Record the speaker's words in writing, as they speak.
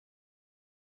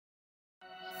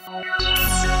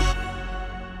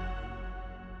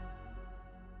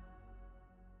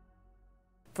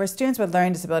For students with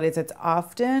learning disabilities, it's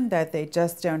often that they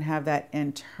just don't have that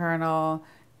internal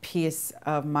piece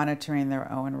of monitoring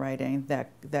their own writing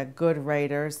that good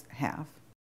writers have.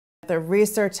 The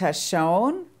research has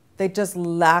shown they just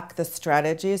lack the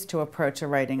strategies to approach a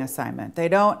writing assignment. They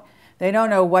don't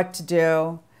know what to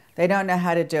do. They don't know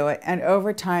how to do it. And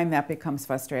over time, that becomes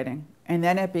frustrating. And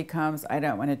then it becomes, I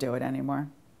don't want to do it anymore.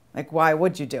 Like, why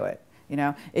would you do it? You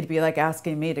know, it'd be like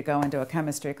asking me to go into a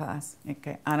chemistry class.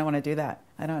 Okay, I don't want to do that.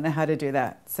 I don't know how to do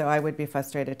that. So I would be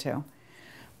frustrated too.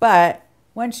 But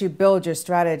once you build your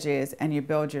strategies and you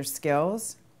build your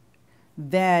skills,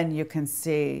 then you can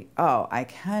see, oh, I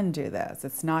can do this.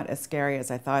 It's not as scary as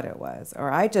I thought it was.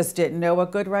 Or I just didn't know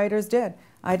what good writers did.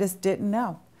 I just didn't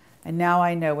know. And now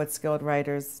I know what skilled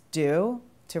writers do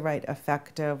to write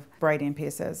effective writing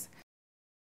pieces.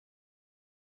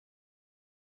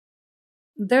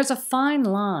 There's a fine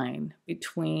line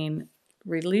between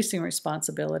releasing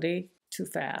responsibility too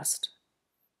fast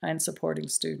and supporting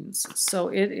students. So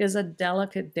it is a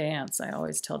delicate dance, I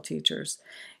always tell teachers.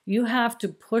 You have to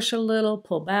push a little,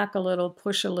 pull back a little,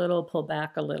 push a little, pull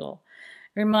back a little.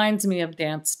 It reminds me of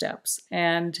dance steps.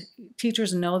 And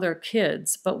teachers know their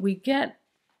kids, but we get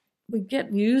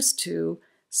used to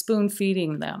spoon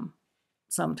feeding them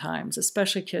sometimes,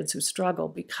 especially kids who struggle,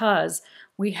 because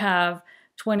we have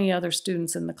 20 other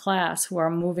students in the class who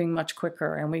are moving much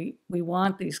quicker, and we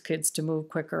want these kids to move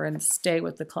quicker and stay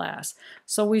with the class.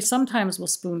 So we sometimes will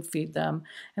spoon feed them,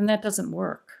 and that doesn't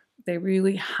work. They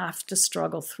really have to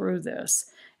struggle through this,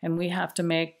 and we have to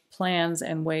make plans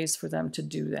and ways for them to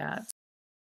do that.